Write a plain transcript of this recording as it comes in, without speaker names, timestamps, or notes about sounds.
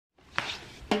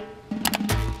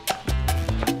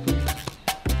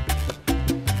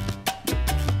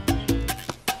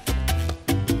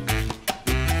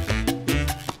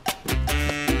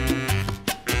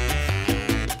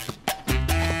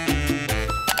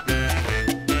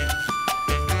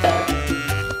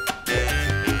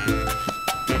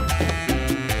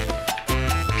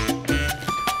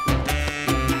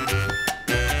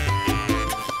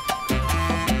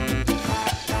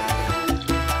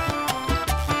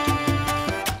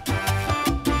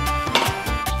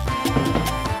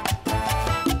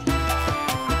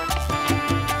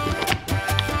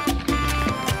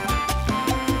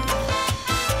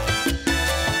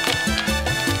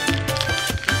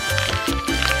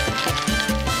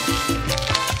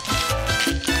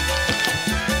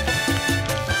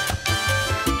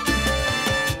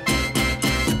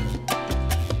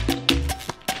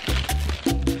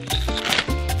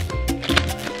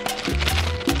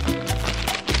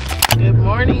Good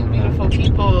morning, beautiful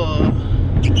people.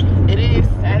 It is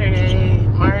Saturday,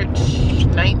 March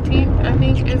 19th, I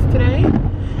think is today.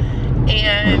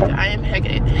 And I am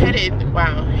headed,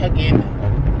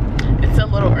 it's a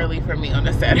little early for me on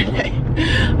a Saturday.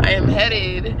 I am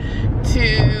headed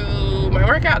to my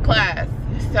workout class.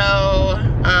 So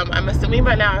I'm assuming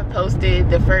by now I've posted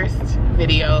the first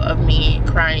video of me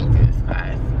crying through this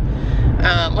class.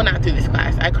 Well, not through this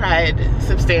class. I cried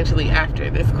substantially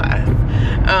after this class.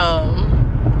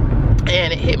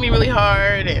 And it hit me really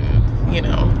hard, and you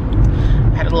know,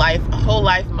 I had a whole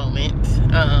life moment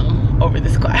over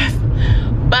this class.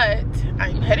 But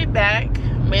I'm headed back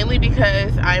mainly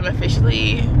because I'm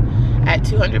officially at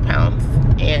 200 pounds,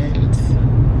 and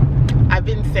I've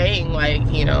been saying, like,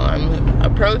 you know, I'm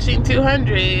approaching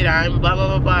 200, I'm blah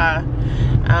blah blah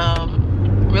blah.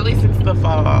 Really since the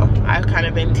fall I've kind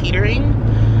of been teetering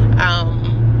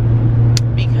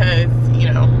because, you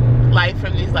know, life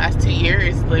from these last 2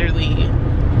 years literally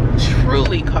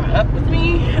truly caught up with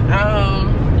me, and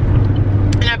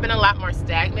I've been a lot more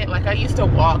stagnant. Like, I used to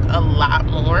walk a lot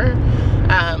more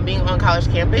being on college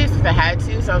campus because I had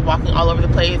to, so I was walking all over the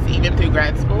place even through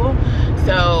grad school.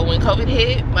 So when COVID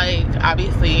hit, like,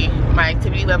 obviously my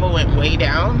activity level went way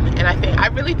down, and I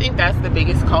really think that's the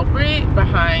biggest culprit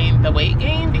behind the weight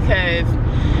gain, because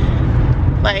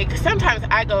like sometimes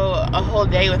I go a whole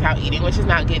day without eating, which is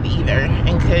not good either,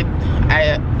 and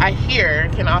I hear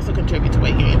can also contribute to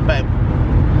weight gain. But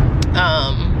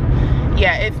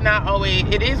yeah, it's not always,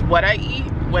 it is what I eat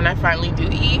when I finally do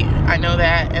eat, I know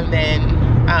that, and then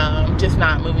just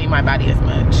not moving my body as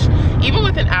much. Even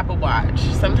with an Apple Watch,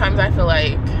 sometimes I feel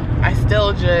like I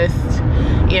still just,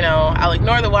 you know, I'll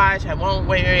ignore the watch, I won't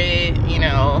wear it, you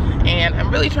know, and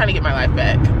I'm really trying to get my life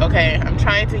back, okay? I'm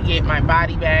trying to get my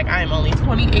body back. I am only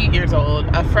 28 years old,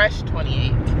 a fresh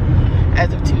 28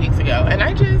 as of 2 weeks ago, and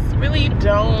I just really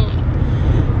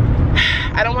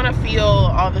I don't want to feel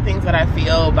all the things that I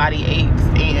feel, body aches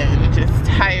and just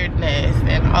tiredness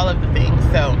and all of the things.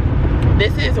 So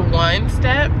this is one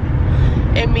step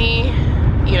in me,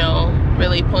 you know,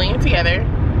 really pulling it together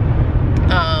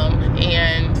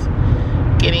and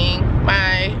getting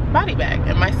my body back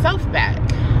and myself back.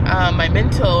 My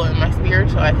mental and my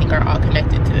spiritual, I think, are all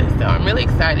connected to this. So I'm really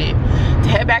excited to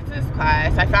head back to this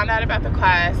class. I found out about the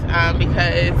class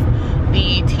because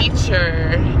the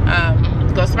teacher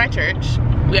goes to my church.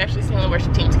 We actually sing on the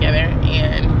worship team together,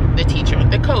 and the teacher,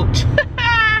 the coach,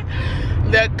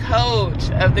 the coach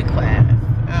of the class,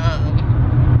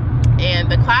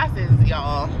 and the classes,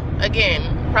 y'all, again,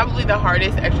 probably the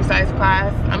hardest exercise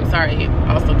class. I'm sorry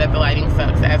also that the lighting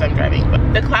sucks as I'm driving,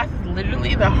 but the class is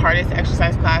literally the hardest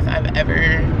exercise class I've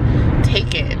ever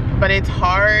taken, but it's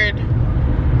hard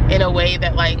in a way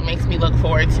that like makes me look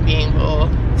forward to being able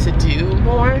to do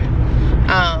more.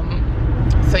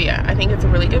 So yeah, I think it's a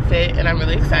really good fit, and I'm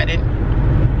really excited.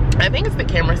 I think it's the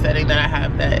camera setting that I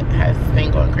have that has this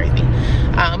thing going crazy.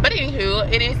 But anywho,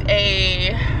 it is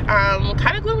a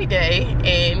kind of gloomy day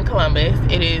in Columbus.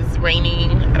 It is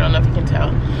raining. I don't know if you can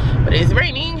tell, but it is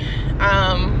raining.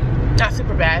 Not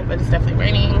super bad, but it's definitely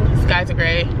raining. Skies are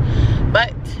gray,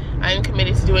 but I am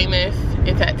committed to doing this.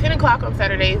 It's at 10 o'clock on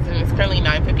Saturdays, and it's currently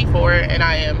 9:54, and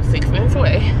I am 6 minutes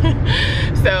away.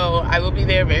 So I will be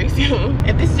there very soon.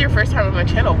 If this is your first time on my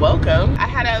channel, welcome. I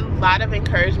had a lot of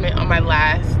encouragement on my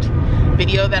last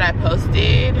video that I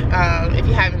posted. If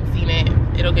you haven't seen it,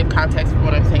 it'll give context for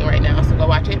what I'm saying right now, so go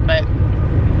watch it. But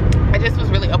I just was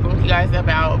really open with you guys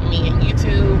about me and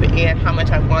YouTube and how much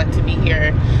I want to be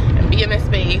here and be in this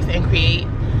space and create,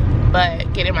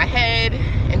 but get in my head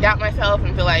and doubt myself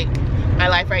and feel like my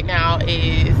life right now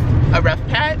is a rough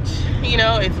patch. You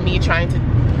know, it's me trying to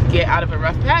get out of a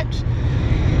rough patch,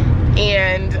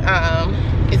 and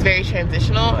it's very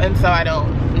transitional, and so I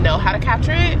don't know how to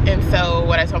capture it. And so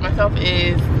what I told myself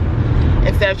is,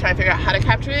 instead of trying to figure out how to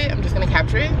capture it, I'm just gonna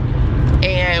capture it,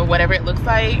 and whatever it looks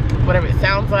like, whatever it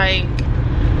sounds like,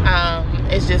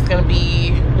 it's just gonna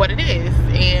be what it is.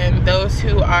 And those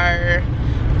who are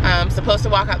supposed to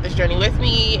walk out this journey with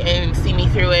me and see me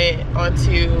through it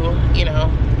onto, you know,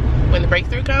 when the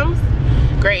breakthrough comes,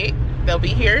 great, they'll be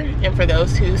here. And for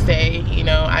those who say, you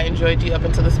know, I enjoyed you up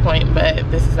until this point, but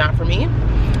this is not for me,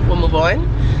 we'll move on.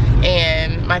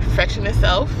 And my perfectionist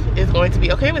self is going to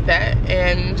be okay with that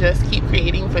and just keep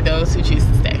creating for those who choose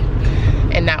to stay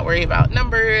and not worry about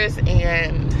numbers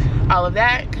and all of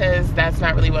that, because that's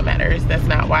not really what matters. That's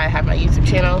not why I have my YouTube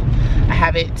channel. I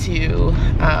have it to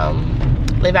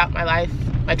live out my life,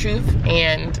 my truth,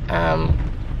 and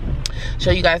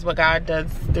show you guys what God does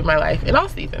through my life in all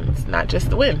seasons, not just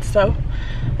the wins. So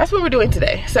that's what we're doing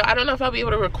today. So I don't know if I'll be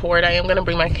able to record. I am gonna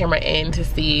bring my camera in to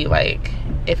see like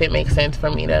if it makes sense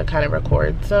for me to kind of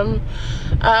record some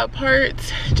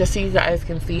parts just so you guys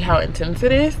can see how intense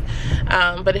it is.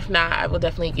 But if not, I will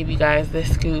definitely give you guys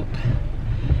this scoop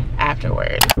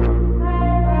afterwards.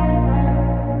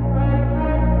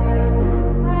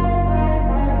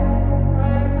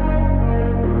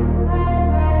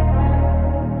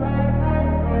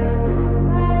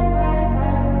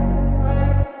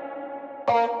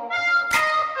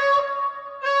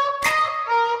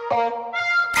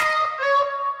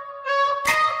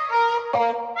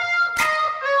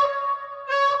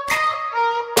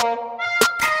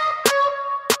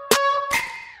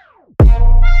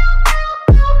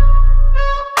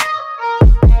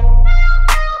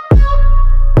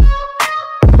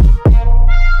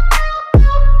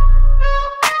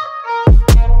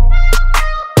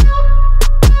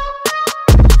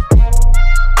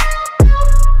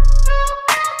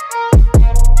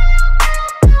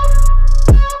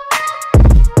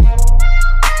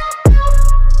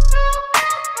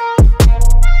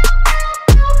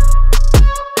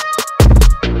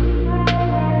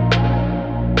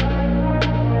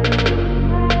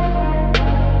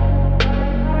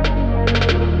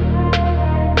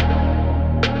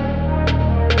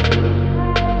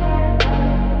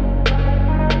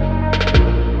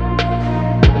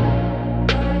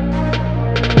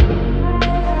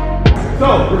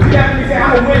 So, repeat after me, say,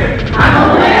 I'm a winner. I'm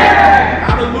a winner.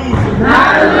 I'm a loser.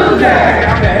 Not a loser. Say,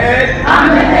 I'm the head. I'm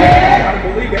the head. I'm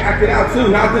the believer. Act it out too,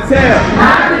 not the tail.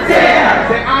 Not the tail.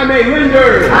 Say, I'm a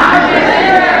lender. I'm a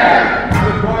lender. Not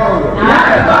a borrower. Not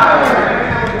a borrower.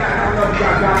 I don't know if you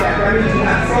guys got that. That means you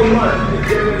have so much. You just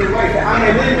give it away. Say, I'm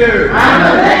a lender. I'm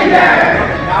a lender.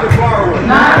 Not a borrower.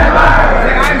 Not a borrower.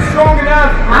 Say, I'm strong enough.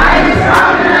 I'm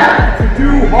strong enough. To do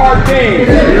hard things.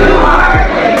 To do hard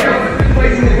things.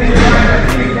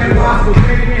 Impossible.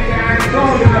 I'm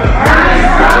strong enough. I'm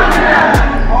strong enough.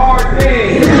 Hard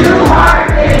things. To do hard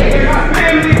things.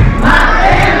 My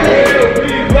family will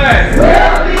be blessed.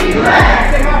 Will be blessed.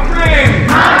 Say my friends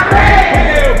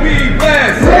will be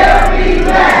blessed. Will be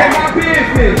blessed. Say my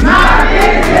business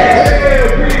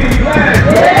will be blessed.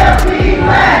 Will be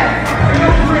blessed. No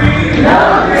dream. No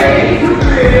dream. Too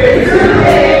big. Too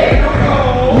big.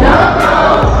 No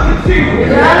goal.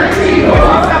 Unachievable.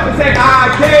 Unachievable. Stop and say I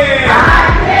can.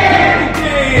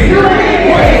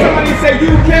 Somebody say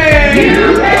you can. You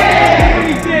can.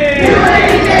 Anything. Do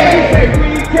anything. Say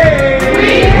we can.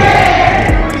 We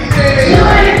can. Do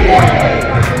anything.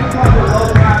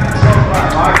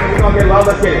 Alright, we're gonna get low.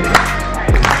 Let's get it.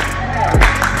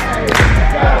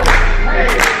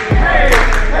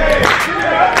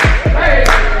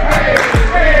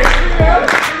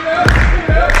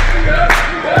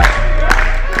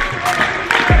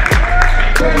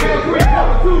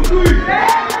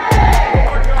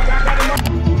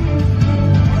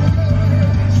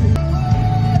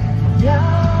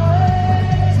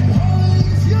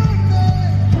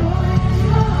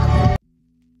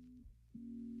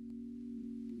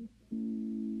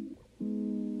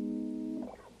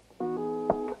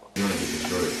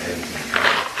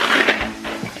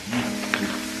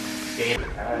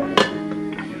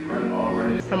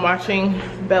 I'm watching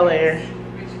Bel-Air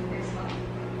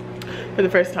for the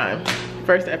first time,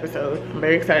 first episode. I'm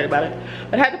very excited about it.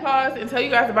 But I had to pause and tell you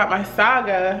guys about my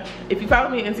saga. If you follow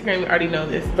me on Instagram, you already know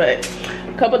this, but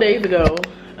a couple days ago,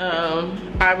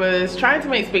 I was trying to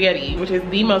make spaghetti, which is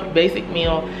the most basic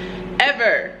meal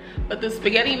ever. But the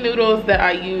spaghetti noodles that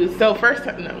I used, the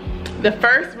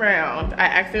first round, I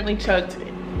accidentally chucked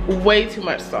way too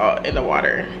much salt in the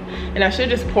water, and I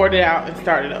should have just poured it out and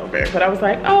started over. But I was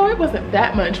like, oh, it wasn't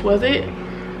that much, was it?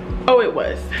 Oh, it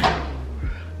was.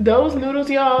 Those noodles,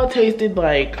 y'all, tasted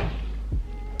like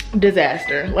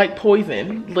disaster, like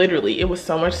poison. Literally, it was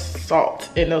so much salt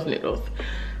in those noodles.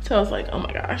 So I was like, oh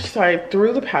my gosh. So I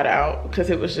threw the pot out because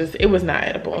it was not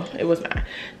edible. It was not.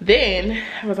 Then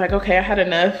I was like, okay, I had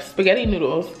enough spaghetti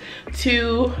noodles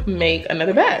to make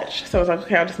another batch. So I was like,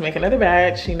 okay, I'll just make another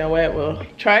batch. You know what, we'll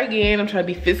try again. I'm trying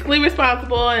to be fiscally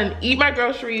responsible and eat my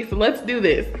groceries, so let's do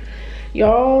this.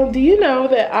 Y'all, do you know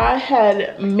that I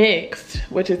had mixed,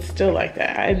 which is still like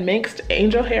that, I had mixed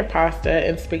angel hair pasta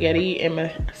and spaghetti in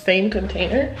the same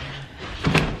container?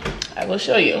 I will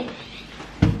show you.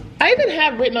 I even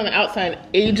have written on the outside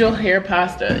angel hair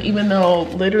pasta, even though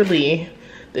literally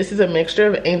this is a mixture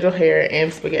of angel hair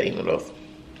and spaghetti noodles.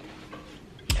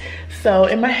 So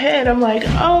in my head, I'm like,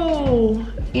 oh,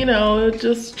 you know,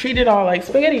 just treat it all like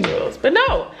spaghetti noodles. But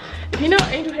no, you know,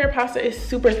 angel hair pasta is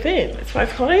super thin. That's why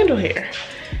it's called angel hair.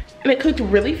 And it cooked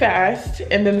really fast,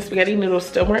 and then the spaghetti noodles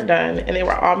still weren't done, and they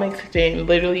were all mixed in.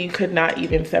 Literally, you could not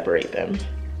even separate them.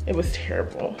 It was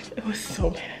terrible. It was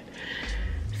so bad.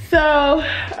 So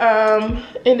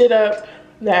ended up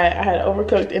that I had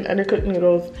overcooked and undercooked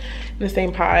noodles in the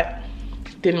same pot.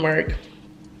 Didn't work.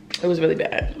 It was really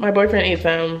bad. My boyfriend ate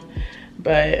some,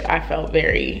 but I felt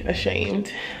very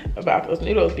ashamed about those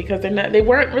noodles because they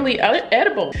weren't really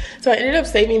edible. So I ended up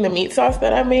saving the meat sauce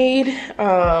that I made.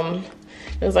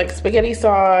 It was like spaghetti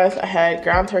sauce. I had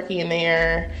ground turkey in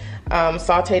there,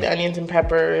 sauteed onions and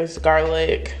peppers,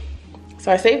 garlic.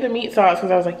 So I saved the meat sauce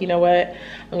because I was like, you know what?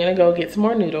 I'm gonna go get some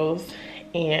more noodles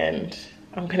and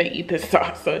I'm gonna eat this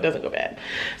sauce so it doesn't go bad.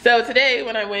 So today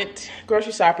when I went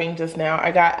grocery shopping just now, I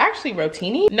got actually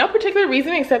Rotini. No particular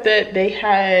reason except that they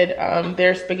had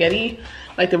their spaghetti,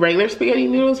 like the regular spaghetti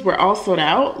noodles were all sold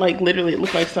out. Like literally it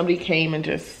looked like somebody came and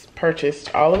just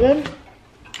purchased all of them.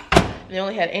 They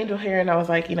only had angel hair and I was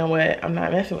like, you know what? I'm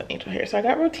not messing with angel hair. So I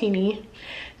got Rotini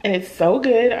and it's so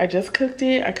good. I just cooked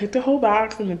it. I cooked a whole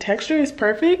box and the texture is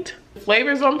perfect. The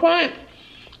flavor's on point.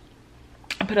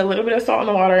 I put a little bit of salt in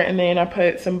the water and then I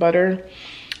put some butter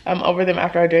over them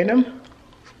after I drained them.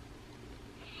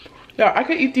 Yeah, I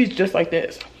could eat these just like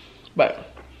this,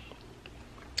 but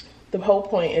the whole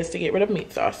point is to get rid of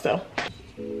meat sauce, so.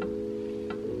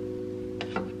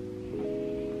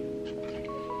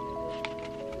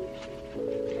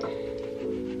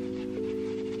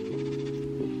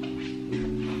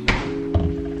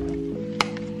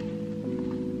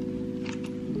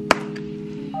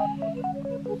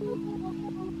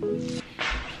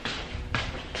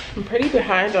 I'm pretty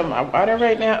behind on my water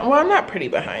right now. Well, I'm not pretty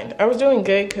behind. I was doing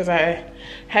good because I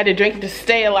had to drink to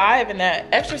stay alive in that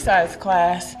exercise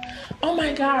class. Oh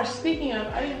my gosh, speaking of,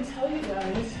 I didn't tell you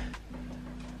guys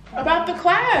about the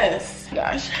class.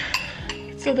 Gosh.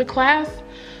 So the class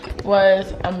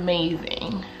was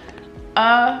amazing.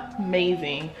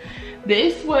 Amazing.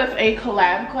 This was a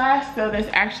collab class, so that's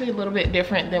actually a little bit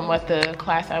different than what the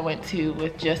class I went to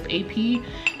with just AP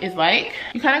is like.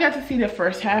 You kind of got to see the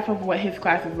first half of what his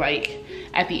class is like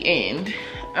at the end.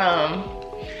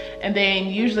 And then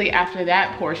usually after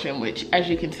that portion, which as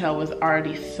you can tell was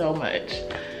already so much,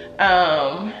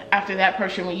 after that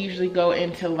portion we usually go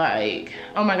into like,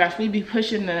 oh my gosh, we'd be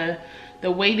pushing the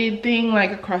weighted thing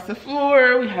like across the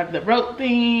floor. We have the rope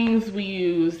things. We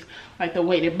use like the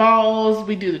weighted balls.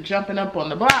 We do the jumping up on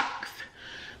the blocks.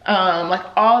 Like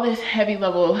all this heavy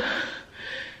level,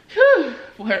 whew,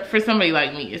 for somebody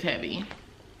like me is heavy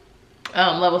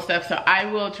level stuff. So I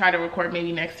will try to record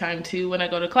maybe next time too when I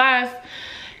go to class.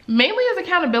 Mainly as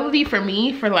accountability for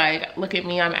me, for like, look at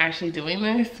me, I'm actually doing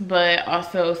this, but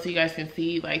also so you guys can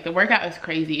see like the workout is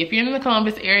crazy. If you're in the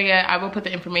Columbus area, I will put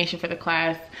the information for the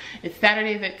class. It's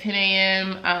Saturdays at 10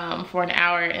 a.m. For an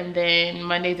hour, and then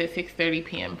Mondays at 6:30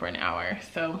 p.m. for an hour.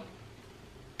 So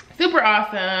super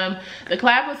awesome. The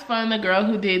collab was fun. The girl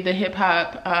who did the hip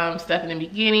hop stuff in the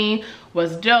beginning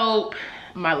was dope.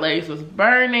 My legs was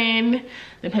burning.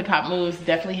 The hip hop moves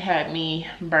definitely had me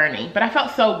burning, but I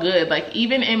felt so good. Like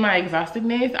even in my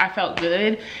exhaustedness, I felt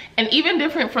good. And even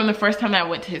different from the first time I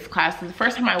went to his classes. The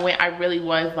first time I went, I really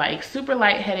was like super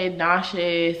lightheaded,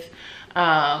 nauseous.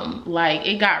 Like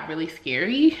it got really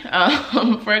scary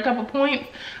for a couple points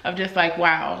of just like,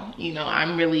 wow, you know,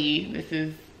 I'm really, this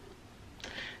is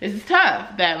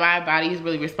tough that my body is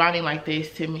really responding like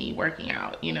this to me working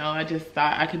out. You know, I just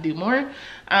thought I could do more.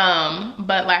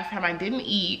 But last time I didn't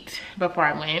eat before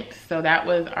I went, so that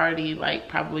was already like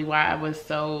probably why I was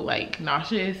so like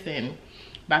nauseous and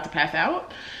about to pass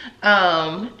out.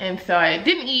 And so I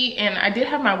didn't eat, and I did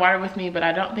have my water with me, but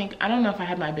I don't know if I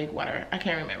had my big water. I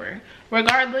can't remember.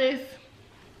 Regardless,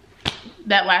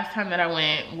 that last time that I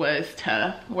went was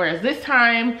tough. Whereas this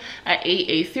time I ate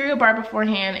a cereal bar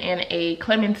beforehand and a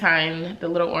clementine, the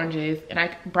little oranges, and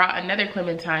I brought another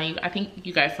clementine. I think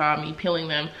you guys saw me peeling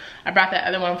them. I brought that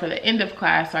other one for the end of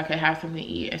class so I could have something to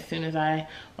eat as soon as I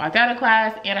walked out of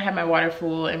class, and I had my water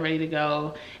full and ready to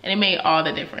go, and it made all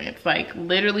the difference. Like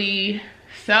literally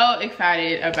so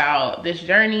excited about this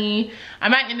journey. I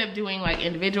might end up doing like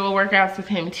individual workouts with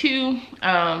him too,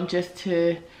 just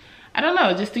to, I don't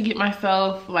know, just to get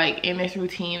myself like in this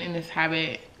routine, in this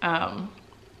habit. But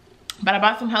I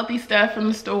bought some healthy stuff from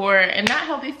the store, and not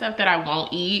healthy stuff that I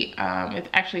won't eat. It's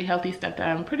actually healthy stuff that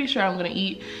I'm pretty sure I'm gonna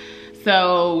eat.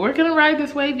 So we're gonna ride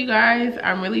this wave, you guys.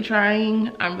 I'm really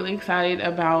trying. I'm really excited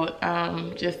about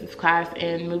just this class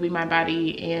and moving my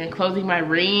body and closing my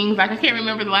rings. Like I can't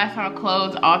remember the last time I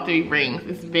closed all 3 rings.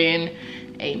 It's been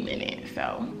a minute,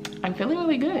 so I'm feeling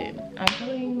really good. I'm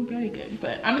feeling very good,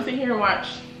 but I'm gonna sit here and watch,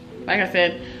 like I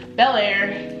said, Bel Air,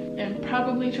 and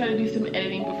probably try to do some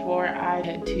editing before I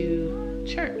head to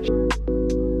church.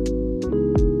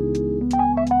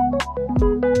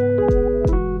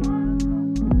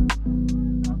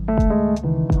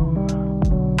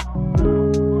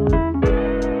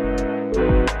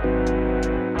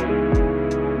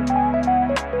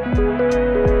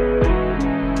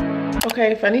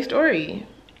 Okay, funny story.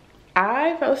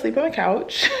 I fell asleep on the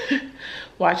couch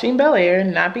watching Bel-Air,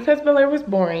 not because Bel-Air was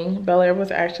boring. Bel-Air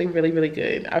was actually really, really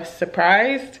good. I was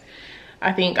surprised.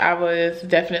 I think I was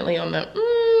definitely on the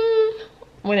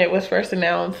when it was first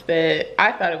announced that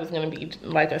I thought it was gonna be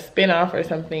like a spin-off or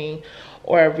something,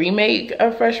 or a remake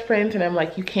of Fresh Prince, and I'm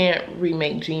like, you can't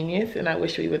remake Genius, and I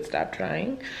wish we would stop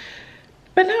trying.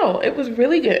 But no, it was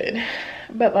really good.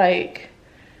 But like,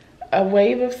 a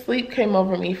wave of sleep came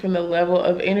over me from the level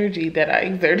of energy that I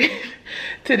exerted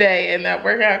today in that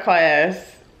workout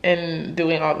class and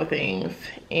doing all the things,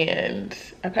 and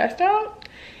I passed out.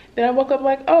 Then I woke up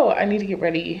like, oh, I need to get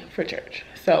ready for church.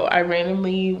 So I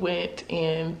randomly went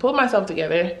and pulled myself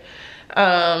together.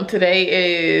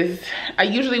 Today is, I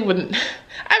usually wouldn't,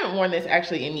 I haven't worn this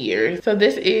actually in years. So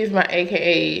this is my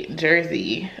AKA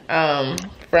jersey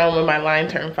from when my line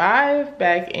turned 5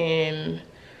 back in,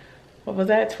 what was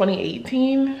that,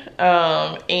 2018?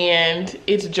 And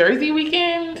it's jersey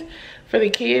weekend for the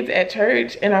kids at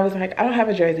church. And I was like, I don't have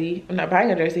a jersey. I'm not buying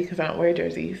a jersey because I don't wear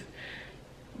jerseys.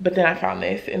 But then I found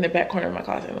this in the back corner of my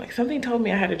closet. I'm like, something told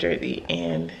me I had a jersey,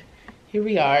 and here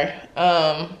we are.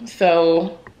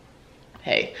 So,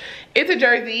 hey, it's a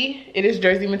jersey. It is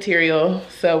jersey material,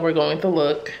 so we're going with the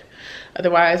look.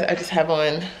 Otherwise, I just have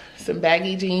on some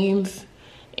baggy jeans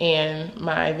and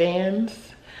my Vans.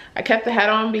 I kept the hat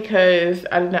on because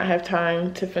I did not have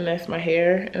time to finesse my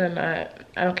hair, and I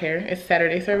don't care. It's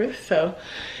Saturday service, so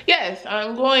yes,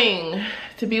 I'm going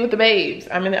to be with the babes.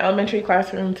 I'm in the elementary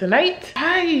classroom tonight.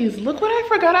 Guys, look what I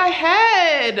forgot I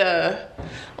had.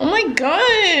 Oh my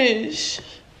gosh.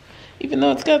 Even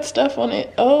though it's got stuff on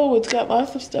it. Oh, it's got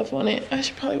lots of stuff on it. I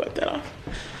should probably wipe that off.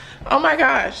 Oh my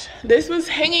gosh. This was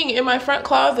hanging in my front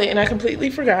closet, and I completely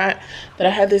forgot that I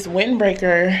had this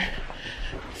windbreaker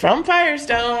from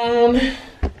Firestone,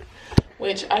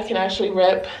 which I can actually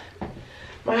rep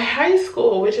my high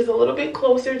school, which is a little bit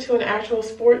closer to an actual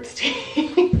sports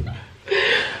team.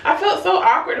 I felt so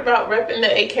awkward about repping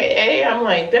the AKA. I'm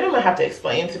like, then I'm gonna have to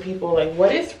explain to people, like,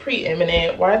 what is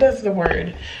preeminent? Why does the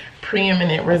word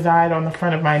preeminent reside on the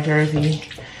front of my jersey?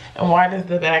 And why does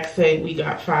the back say we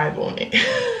got 5 on it?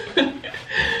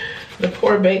 The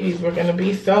poor babies were gonna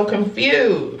be so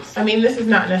confused. I mean, this is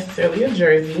not necessarily a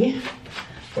jersey,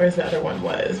 whereas the other one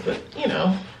was, but you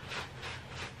know,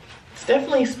 it's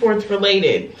definitely sports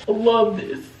related. I love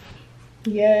this.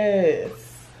 Yes.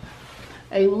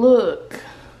 A look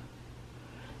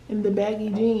in the baggy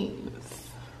jeans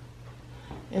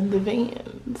and the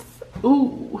Vans.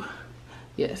 Ooh.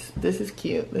 Yes, this is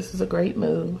cute. This is a great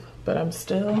move, but I'm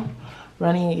still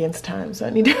running against time, so I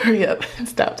need to hurry up and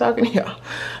stop talking to y'all.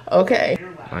 Okay.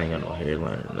 I ain't got no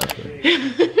hairline or nothing.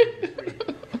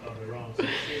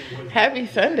 Happy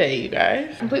Sunday, you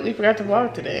guys. Completely forgot to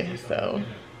vlog today, so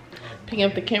picking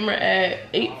up the camera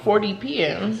at 8:40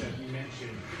 p.m.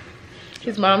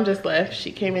 His mom just left.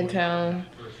 She came in town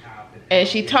and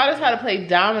she taught us how to play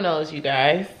dominoes, you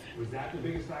guys. Was that the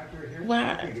biggest factor here?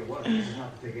 What? It wasn't. It doesn't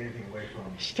have to take anything away from.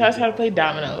 She taught us how to play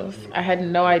dominoes. I had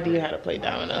no idea how to play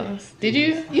dominoes. Did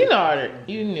you? You know already.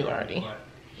 You knew already.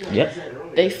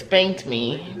 Yep. They spanked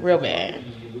me real bad.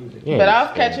 Yeah, But I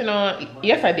was catching on.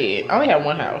 Yes, I did. I only had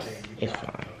one house. it's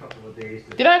fine.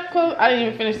 Did I close? I didn't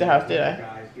even finish the house, did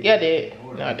I? Yeah, I did.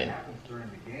 No, I didn't.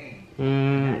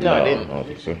 No, I didn't. I don't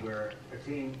think so.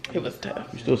 It was tough.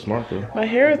 You're still smart though. My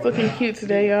hair is looking cute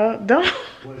today, y'all.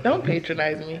 Don't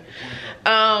patronize me.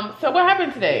 So what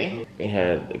happened today? We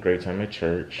had a great time at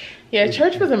church. Yeah,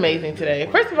 church was amazing today.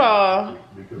 First of all,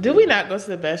 do we not go to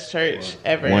the best church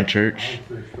ever? One church.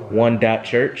 One dot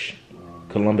church.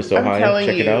 Columbus, I'm Ohio. telling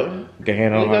Check you, it out.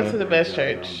 Gahanna, we Ohio. go to the best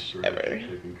church ever.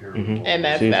 Mhm. And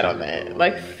that's Seriously. that on that.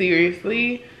 Like,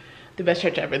 seriously, the best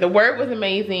church ever. The word was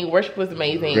amazing. Worship was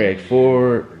amazing. Greg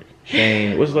Ford,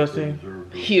 Shane, what's his last name?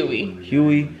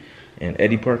 Huey, and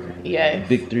Eddie Parker. Yes.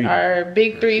 Big three. Our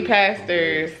big 3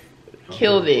 pastors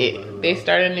killed it. They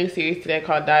started a new series today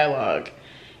called Dialogue.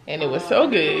 And it was so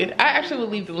good. I actually will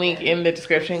leave the link in the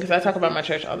description because I talk about my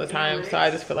church all the time. So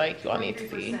I just feel like you all need to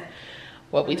see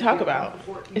what we talk about.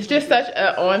 It's just such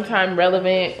an on-time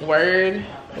relevant word.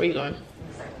 Where you going?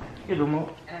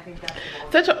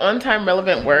 Such an on-time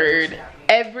relevant word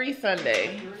every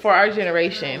Sunday for our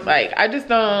generation. Like, I just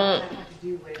don't,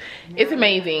 it's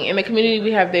amazing. And the community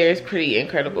we have there is pretty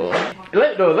incredible.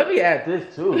 Let me add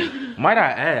this too. Might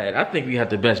I add, I think we have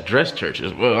the best dressed church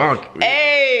as well.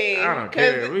 Hey, I don't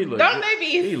care. We look don't good. they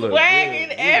be We look swagging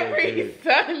good. We every look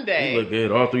Sunday? We look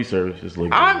good. All 3 services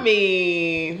look good. I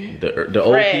mean,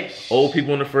 the old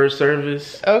people in the first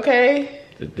service. Okay.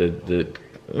 The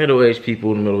middle-aged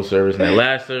people in the middle service. And that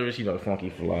last service, you know, funky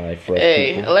fly, fresh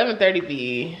Hey, people. 11:30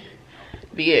 be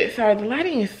But yeah, sorry, the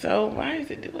lighting is so, why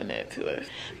is it doing that to us?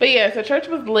 But yeah, so church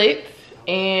was lit,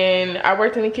 and I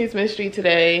worked in the kids ministry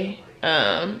today.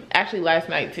 Actually last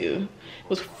night too. It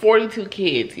was 42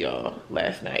 kids, y'all,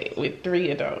 last night with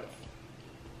 3 adults.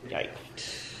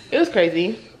 Yikes. It was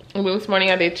crazy. And this morning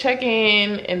I did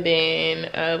check-in, and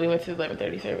then we went to the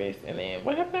 11:30 service. And then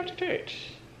what happened after church?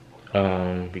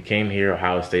 We came here,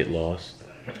 Ohio State lost.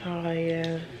 Oh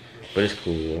yeah. But it's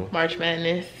cool. March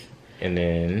Madness. And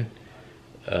then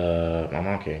my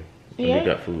mom came. And Yeah, we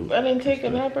got food. I didn't take a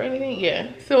nap or anything.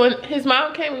 Yeah. So when his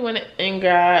mom came, we went and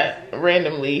got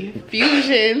randomly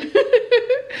fusion.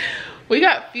 We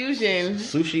got fusion,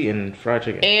 Sushi and fried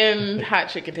chicken. and hot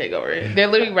chicken takeover. They're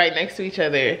literally right next to each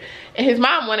other. And his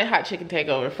mom wanted hot chicken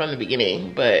takeover from the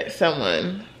beginning, but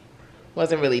someone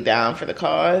wasn't really down for the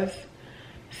cause.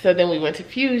 So then we went to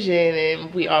fusion,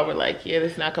 and we all were like, yeah,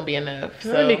 this is not gonna be enough.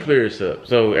 So Let me clear this up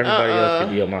so everybody else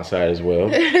can be on my side as well.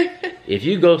 If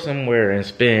you go somewhere and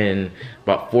spend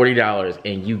about $40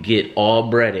 and you get all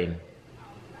breading,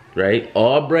 right?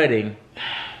 All breading,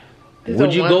 This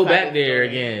would is a you go one-sided back there story.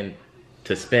 again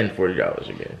to spend $40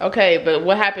 again? Okay, but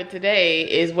what happened today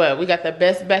is what? We got the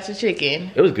best batch of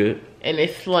chicken, It was good. and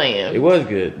it's slammed. It was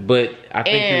good, but I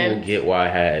think And people will get why I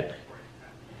had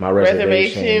my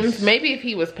reservations. Maybe if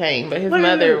he was paying, but his Look at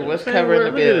mother this. was Say, covering the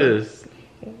look at bill. this.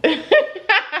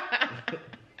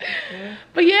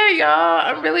 But yeah, y'all,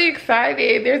 I'm really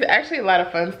excited. There's actually a lot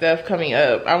of fun stuff coming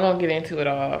up. I won't get into it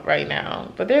all right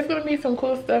now, but there's gonna be some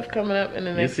cool stuff coming up in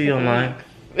the next. You see online?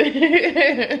 weeks.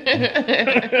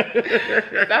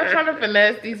 Stop trying to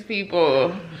finesse these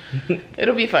people.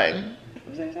 It'll be fun.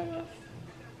 Was there something else?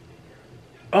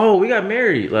 Oh, we got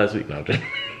married last week. No, I'm joking.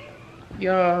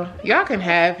 Y'all can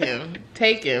have him.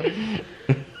 Take him.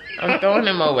 I'm throwing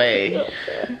him away.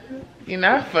 You're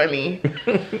not funny.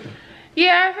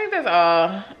 Yeah, I think that's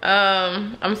all.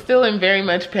 I'm still in very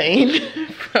much pain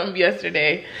from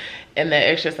yesterday and that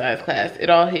exercise class. It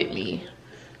all hit me.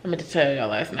 I meant to tell y'all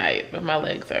last night, but my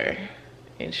legs are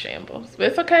in shambles. But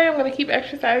it's okay, I'm gonna keep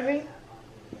exercising.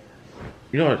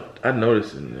 You know what? I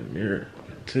noticed in the mirror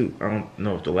too. I don't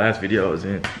know if the last video I was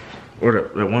in or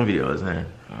the one video I was in.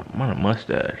 I'm on a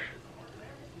mustache.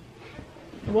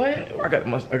 What? I got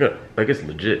like it's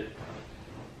legit.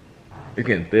 It's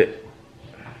getting thick.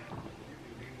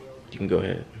 You can go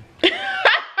ahead.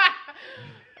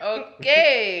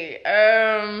 Okay.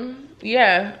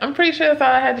 Yeah, I'm pretty sure that's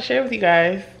all I had to share with you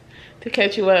guys to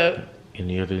catch you up.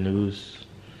 Any other news?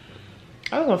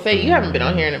 I was gonna say, you haven't been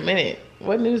on here in a minute.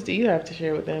 What news do you have to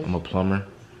share with them? I'm a plumber.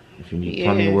 If you need Yes.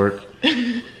 plumbing work,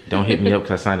 don't hit me up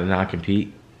because I signed a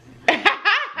non-compete.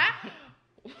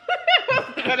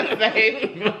 Gonna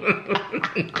say.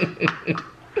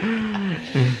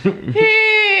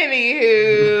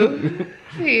 Anywho,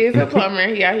 he is a plumber.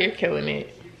 He out here killing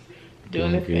it.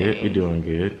 Doing the good. thing. You're doing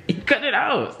good. You cut it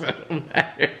out. I'm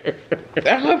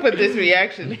gonna put this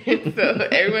reaction in so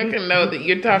everyone can know that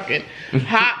you're talking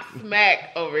hot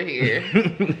smack over here.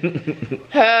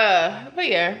 But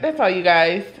yeah, that's all, you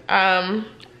guys. I'm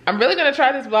really gonna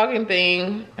try this vlogging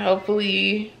thing.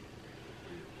 Hopefully,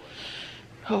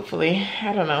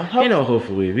 I don't know. You know,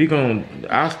 hopefully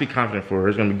I'll speak confident for her.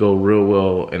 It's gonna go real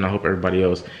well, and I hope everybody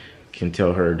else can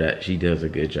tell her that she does a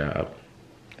good job.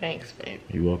 Thanks, babe.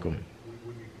 You're welcome.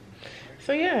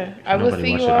 So yeah, I will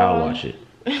see you I'll all. watch it.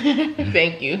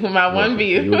 Thank you. My one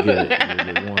view. You'll get it.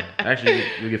 You'll get one. Actually,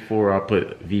 you'll get 4. I'll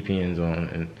put VPNs on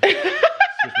and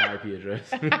switch my IP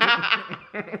address.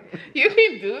 You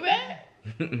can do that?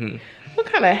 What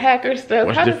kind of hacker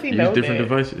stuff? How does he know use different that?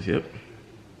 devices. Yep.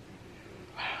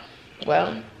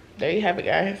 Well, there you have it,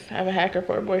 guys. I have a hacker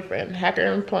for a boyfriend. Hacker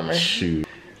and plumber. Shoot.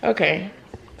 Okay.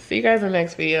 See you guys in the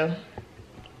next video.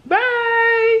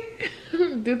 Bye.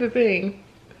 Do the thing.